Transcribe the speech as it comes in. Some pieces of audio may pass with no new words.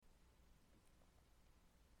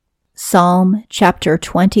Psalm chapter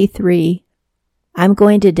 23. I'm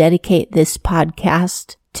going to dedicate this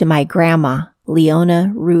podcast to my grandma,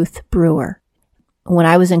 Leona Ruth Brewer. When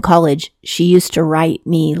I was in college, she used to write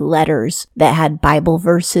me letters that had Bible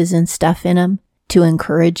verses and stuff in them to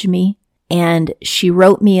encourage me. And she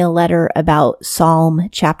wrote me a letter about Psalm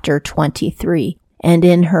chapter 23. And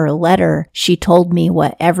in her letter, she told me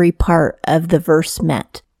what every part of the verse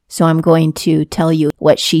meant. So I'm going to tell you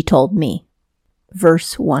what she told me.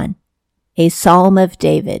 Verse 1. A Psalm of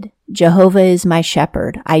David. Jehovah is my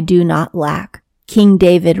shepherd, I do not lack. King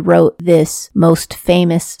David wrote this most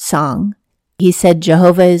famous song. He said,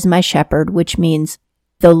 Jehovah is my shepherd, which means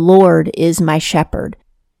the Lord is my shepherd.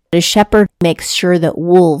 A shepherd makes sure that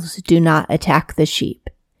wolves do not attack the sheep,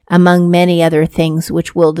 among many other things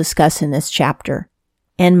which we'll discuss in this chapter.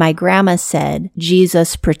 And my grandma said,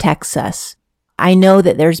 Jesus protects us. I know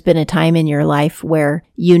that there's been a time in your life where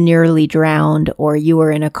you nearly drowned, or you were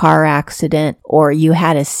in a car accident, or you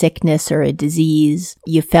had a sickness or a disease,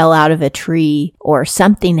 you fell out of a tree, or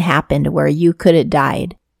something happened where you could have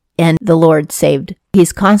died, and the Lord saved.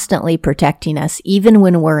 He's constantly protecting us, even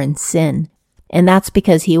when we're in sin. And that's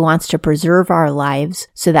because He wants to preserve our lives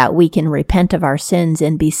so that we can repent of our sins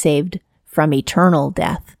and be saved from eternal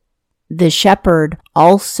death. The shepherd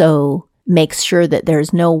also makes sure that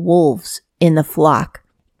there's no wolves in the flock.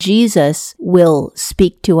 Jesus will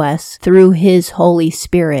speak to us through His Holy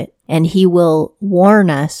Spirit, and He will warn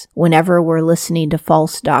us whenever we're listening to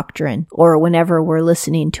false doctrine or whenever we're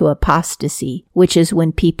listening to apostasy, which is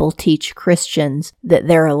when people teach Christians that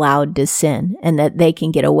they're allowed to sin and that they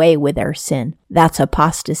can get away with their sin. That's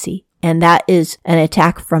apostasy. And that is an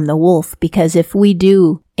attack from the wolf, because if we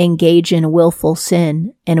do engage in willful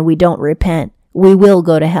sin and we don't repent, we will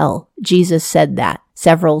go to hell. Jesus said that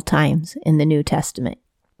several times in the New Testament.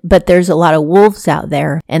 But there's a lot of wolves out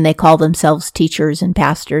there, and they call themselves teachers and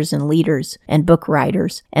pastors and leaders and book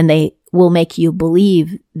writers, and they will make you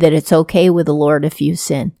believe that it's okay with the Lord if you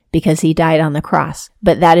sin because He died on the cross.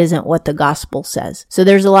 But that isn't what the gospel says. So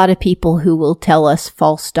there's a lot of people who will tell us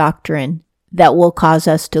false doctrine that will cause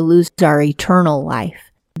us to lose our eternal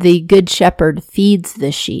life. The Good Shepherd feeds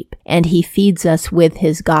the sheep, and He feeds us with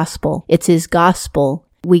His gospel. It's His gospel.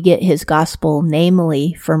 We get His gospel,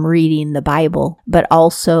 namely, from reading the Bible, but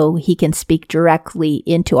also He can speak directly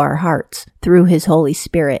into our hearts through His Holy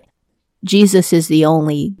Spirit. Jesus is the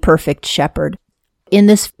only perfect shepherd. In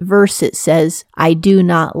this verse it says, I do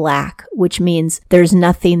not lack, which means there's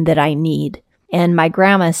nothing that I need. And my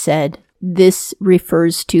grandma said, this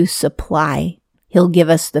refers to supply. He'll give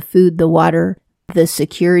us the food, the water, the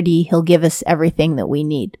security. He'll give us everything that we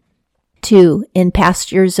need. 2, in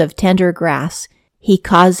pastures of tender grass, He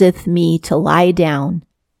causeth me to lie down.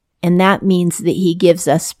 And that means that He gives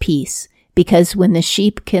us peace, because when the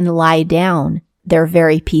sheep can lie down, they're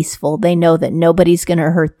very peaceful. They know that nobody's going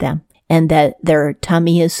to hurt them and that their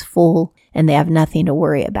tummy is full and they have nothing to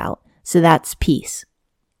worry about. So that's peace.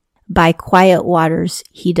 By quiet waters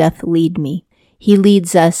He doth lead me. He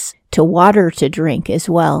leads us to water to drink as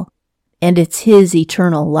well. And it's His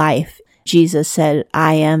eternal life. Jesus said,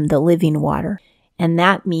 I am the living water. And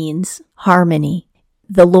that means harmony.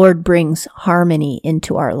 The Lord brings harmony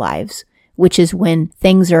into our lives, which is when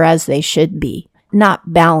things are as they should be,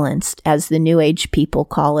 not balanced, as the New Age people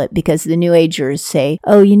call it, because the New Agers say,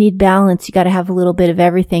 oh, you need balance. You got to have a little bit of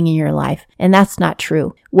everything in your life. And that's not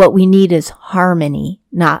true. What we need is harmony,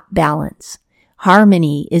 not balance.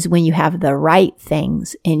 Harmony is when you have the right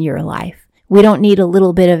things in your life. We don't need a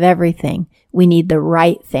little bit of everything. We need the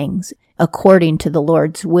right things according to the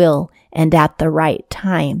Lord's will and at the right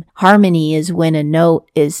time. Harmony is when a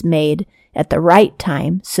note is made at the right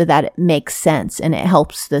time so that it makes sense and it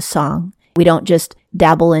helps the song. We don't just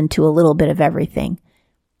dabble into a little bit of everything.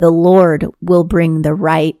 The Lord will bring the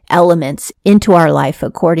right elements into our life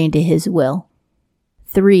according to His will.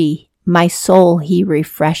 3, my soul He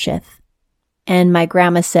refresheth. And my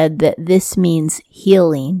grandma said that this means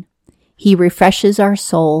healing. He refreshes our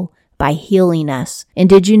soul by healing us. And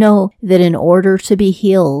did you know that in order to be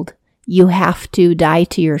healed, you have to die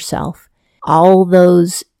to yourself? All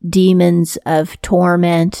those demons of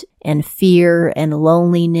torment and fear and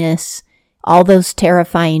loneliness, all those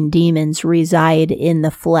terrifying demons reside in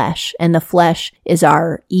the flesh, and the flesh is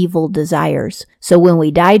our evil desires. So when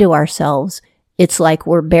we die to ourselves, it's like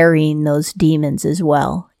we're burying those demons as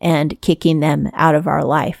well and kicking them out of our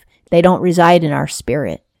life. They don't reside in our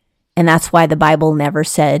spirit. And that's why the Bible never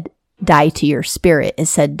said, die to your spirit. It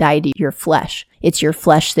said, die to your flesh. It's your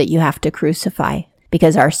flesh that you have to crucify,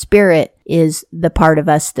 because our spirit is the part of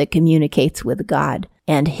us that communicates with God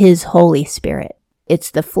and His Holy Spirit. It's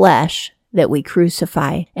the flesh that we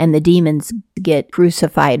crucify, and the demons get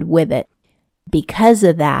crucified with it. Because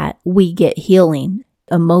of that, we get healing,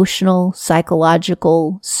 emotional,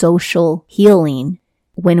 psychological, social healing.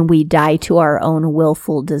 When we die to our own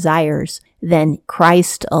willful desires, then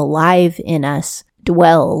Christ alive in us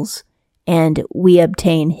dwells, and we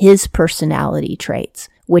obtain his personality traits,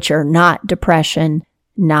 which are not depression,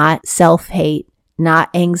 not self-hate, not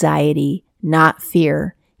anxiety, not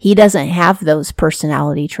fear. He doesn't have those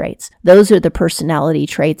personality traits. Those are the personality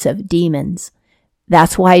traits of demons.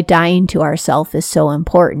 That's why dying to ourselves is so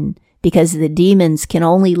important, because the demons can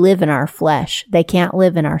only live in our flesh. They can't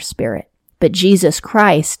live in our spirit. But Jesus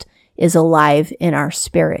Christ is alive in our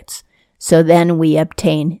spirits. So then we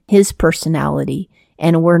obtain his personality,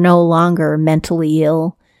 and we're no longer mentally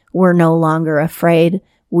ill. We're no longer afraid.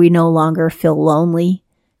 We no longer feel lonely.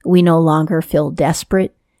 We no longer feel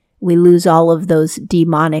desperate. We lose all of those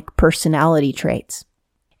demonic personality traits.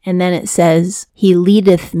 And then it says, he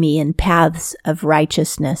leadeth me in paths of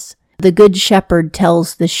righteousness. The good shepherd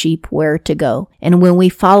tells the sheep where to go. And when we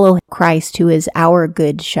follow Christ, who is our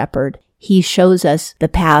good shepherd, he shows us the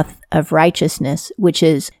path of righteousness, which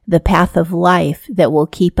is the path of life that will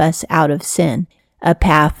keep us out of sin, a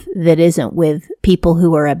path that isn't with people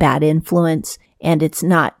who are a bad influence, and it's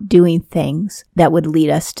not doing things that would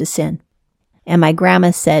lead us to sin. And my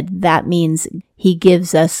grandma said that means he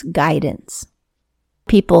gives us guidance.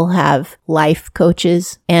 People have life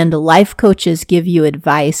coaches, and life coaches give you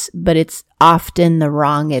advice, but it's often the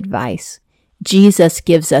wrong advice. Jesus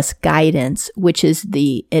gives us guidance, which is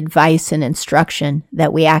the advice and instruction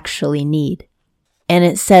that we actually need. And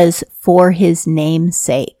it says, for his name's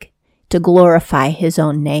sake, to glorify his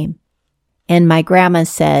own name. And my grandma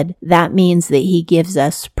said, that means that he gives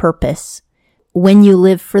us purpose. When you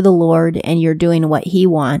live for the Lord and you're doing what he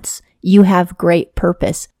wants, you have great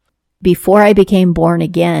purpose. Before I became born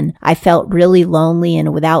again, I felt really lonely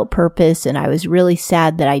and without purpose, and I was really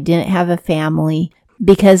sad that I didn't have a family,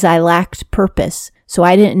 because I lacked purpose. So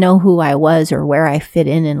I didn't know who I was or where I fit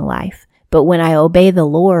in life. But when I obey the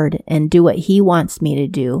Lord and do what he wants me to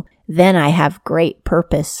do, then I have great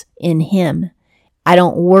purpose in him. I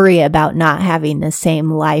don't worry about not having the same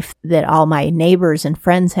life that all my neighbors and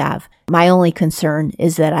friends have. My only concern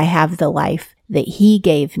is that I have the life that he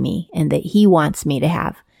gave me and that he wants me to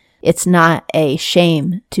have. It's not a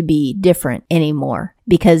shame to be different anymore,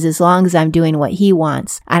 because as long as I'm doing what he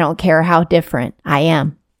wants, I don't care how different I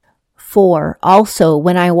am. 4. Also,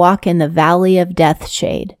 when I walk in the valley of death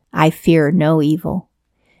shade, I fear no evil.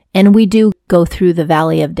 And we do go through the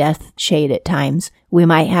valley of death shade at times. We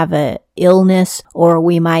might have an illness, or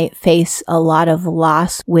we might face a lot of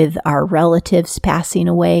loss with our relatives passing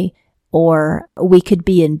away, or we could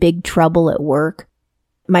be in big trouble at work.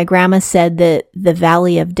 My grandma said that the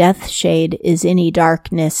valley of death shade is any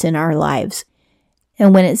darkness in our lives.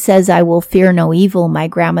 And when it says, I will fear no evil, my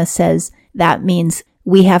grandma says that means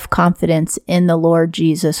we have confidence in the Lord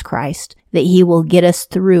Jesus Christ, that he will get us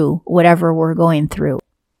through whatever we're going through.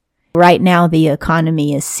 Right now, the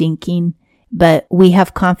economy is sinking, but we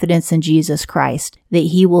have confidence in Jesus Christ, that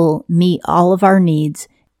he will meet all of our needs.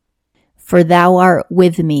 For thou art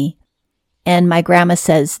with me. And my grandma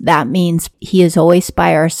says that means he is always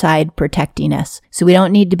by our side protecting us. So we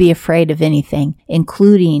don't need to be afraid of anything,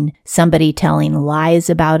 including somebody telling lies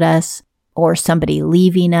about us, or somebody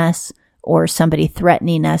leaving us, or somebody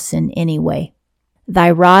threatening us in any way. Thy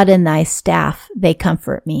rod and thy staff, they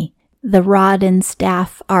comfort me. The rod and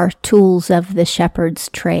staff are tools of the shepherd's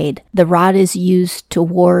trade. The rod is used to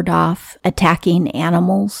ward off attacking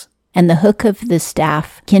animals, and the hook of the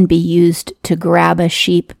staff can be used to grab a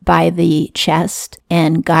sheep by the chest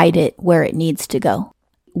and guide it where it needs to go.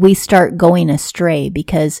 We start going astray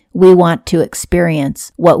because we want to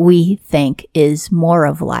experience what we think is more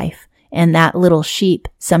of life. And that little sheep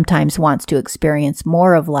sometimes wants to experience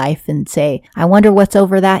more of life and say, I wonder what's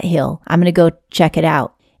over that hill. I'm going to go check it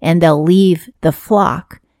out. And they'll leave the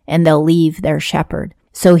flock and they'll leave their shepherd.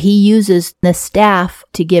 So he uses the staff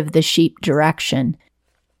to give the sheep direction.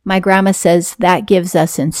 My grandma says that gives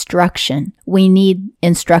us instruction. We need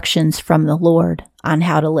instructions from the Lord on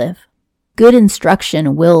how to live. Good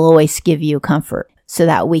instruction will always give you comfort so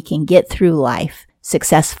that we can get through life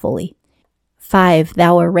successfully. 5,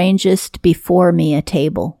 thou arrangest before me a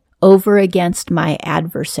table over against my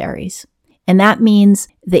adversaries. And that means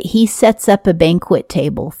that he sets up a banquet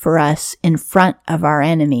table for us in front of our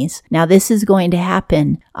enemies. Now, this is going to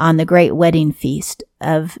happen on the great wedding feast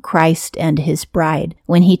of Christ and his bride.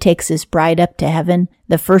 When he takes his bride up to heaven,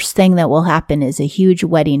 the first thing that will happen is a huge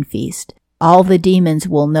wedding feast. All the demons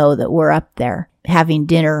will know that we're up there having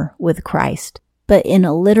dinner with Christ. But in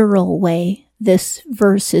a literal way, this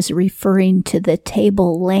verse is referring to the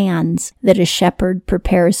tablelands that a shepherd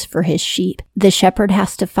prepares for his sheep. The shepherd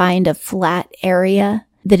has to find a flat area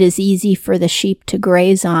that is easy for the sheep to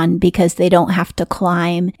graze on because they don't have to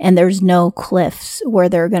climb and there's no cliffs where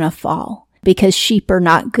they're going to fall, because sheep are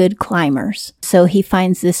not good climbers. So he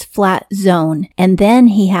finds this flat zone, and then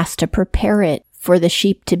he has to prepare it for the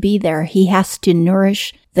sheep to be there. He has to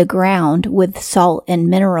nourish the ground with salt and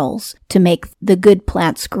minerals to make the good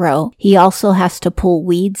plants grow. He also has to pull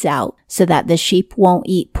weeds out so that the sheep won't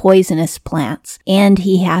eat poisonous plants. And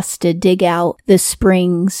he has to dig out the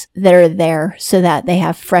springs that are there so that they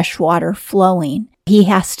have fresh water flowing. He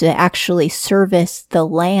has to actually service the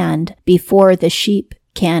land before the sheep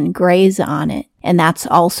can graze on it. And that's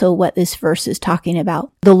also what this verse is talking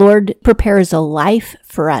about. The Lord prepares a life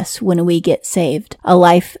for us when we get saved, a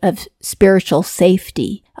life of spiritual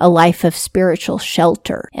safety, a life of spiritual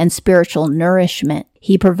shelter and spiritual nourishment.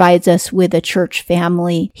 He provides us with a church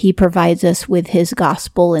family. He provides us with his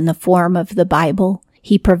gospel in the form of the Bible.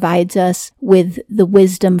 He provides us with the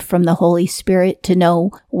wisdom from the Holy Spirit to know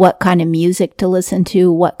what kind of music to listen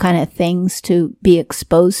to, what kind of things to be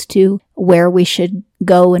exposed to, where we should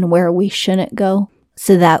go and where we shouldn't go,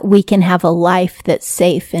 so that we can have a life that's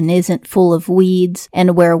safe and isn't full of weeds,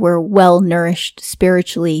 and where we're well nourished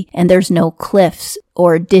spiritually and there's no cliffs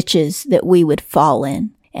or ditches that we would fall in,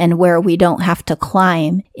 and where we don't have to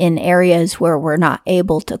climb in areas where we're not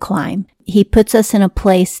able to climb. He puts us in a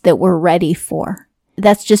place that we're ready for.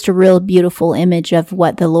 That's just a real beautiful image of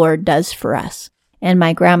what the Lord does for us. And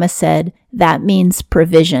my grandma said that means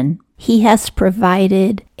provision. He has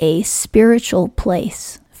provided a spiritual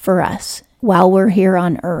place for us while we're here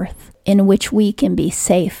on earth in which we can be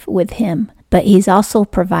safe with him. But he's also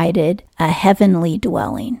provided a heavenly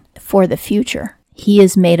dwelling for the future. He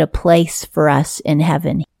has made a place for us in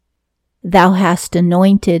heaven. Thou hast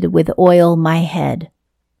anointed with oil my head.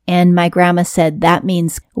 And my grandma said that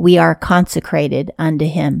means we are consecrated unto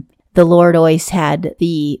him. The Lord always had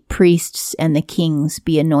the priests and the kings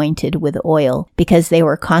be anointed with oil because they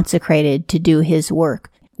were consecrated to do his work.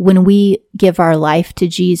 When we give our life to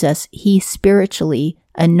Jesus, he spiritually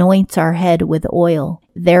anoints our head with oil.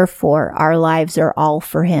 Therefore, our lives are all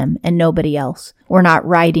for him and nobody else. We're not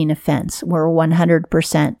riding a fence. We're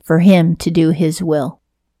 100% for him to do his will.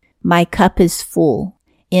 My cup is full.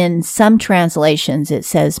 In some translations, it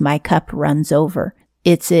says, my cup runs over.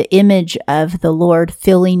 It's an image of the Lord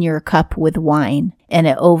filling your cup with wine, and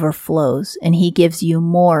it overflows, and he gives you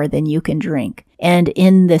more than you can drink. And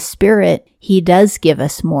in the Spirit, he does give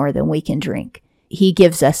us more than we can drink. He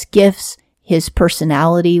gives us gifts, his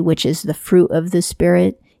personality, which is the fruit of the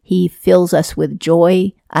Spirit. He fills us with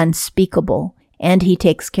joy unspeakable, and he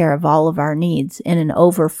takes care of all of our needs in an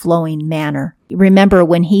overflowing manner. Remember,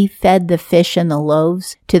 when he fed the fish and the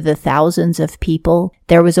loaves to the thousands of people,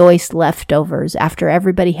 there was always leftovers after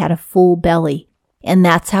everybody had a full belly. And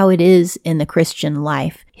that's how it is in the Christian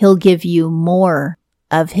life. He'll give you more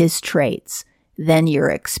of his traits than you're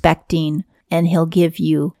expecting, and he'll give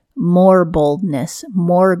you more boldness,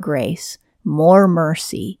 more grace, more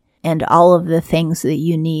mercy, and all of the things that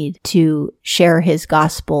you need to share his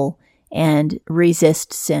gospel and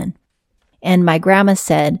resist sin. And my grandma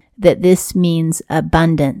said that this means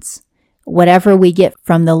abundance. Whatever we get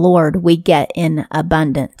from the Lord, we get in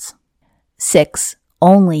abundance. 6.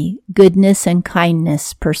 Only goodness and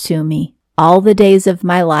kindness pursue me all the days of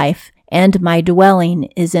my life, and my dwelling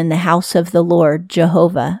is in the house of the Lord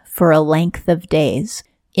Jehovah for a length of days.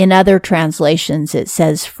 In other translations, it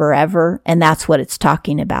says forever, and that's what it's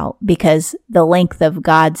talking about, because the length of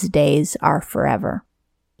God's days are forever.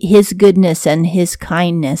 His goodness and his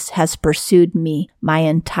kindness has pursued me my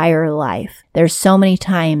entire life. There's so many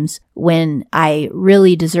times when I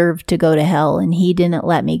really deserved to go to hell and he didn't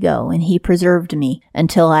let me go, and he preserved me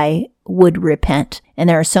until I would repent. And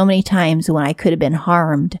there are so many times when I could have been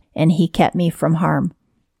harmed and he kept me from harm.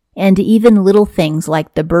 And even little things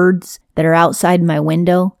like the birds that are outside my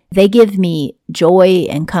window, they give me joy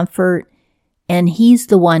and comfort. And he's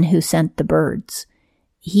the one who sent the birds.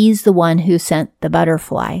 He's the one who sent the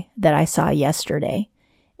butterfly that I saw yesterday.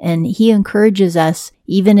 And he encourages us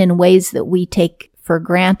even in ways that we take for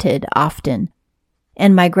granted often.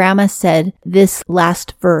 And my grandma said this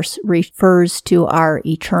last verse refers to our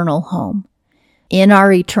eternal home. In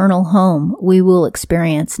our eternal home, we will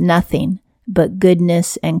experience nothing but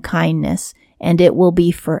goodness and kindness, and it will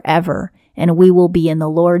be forever, and we will be in the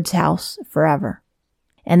Lord's house forever.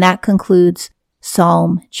 And that concludes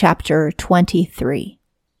Psalm chapter 23.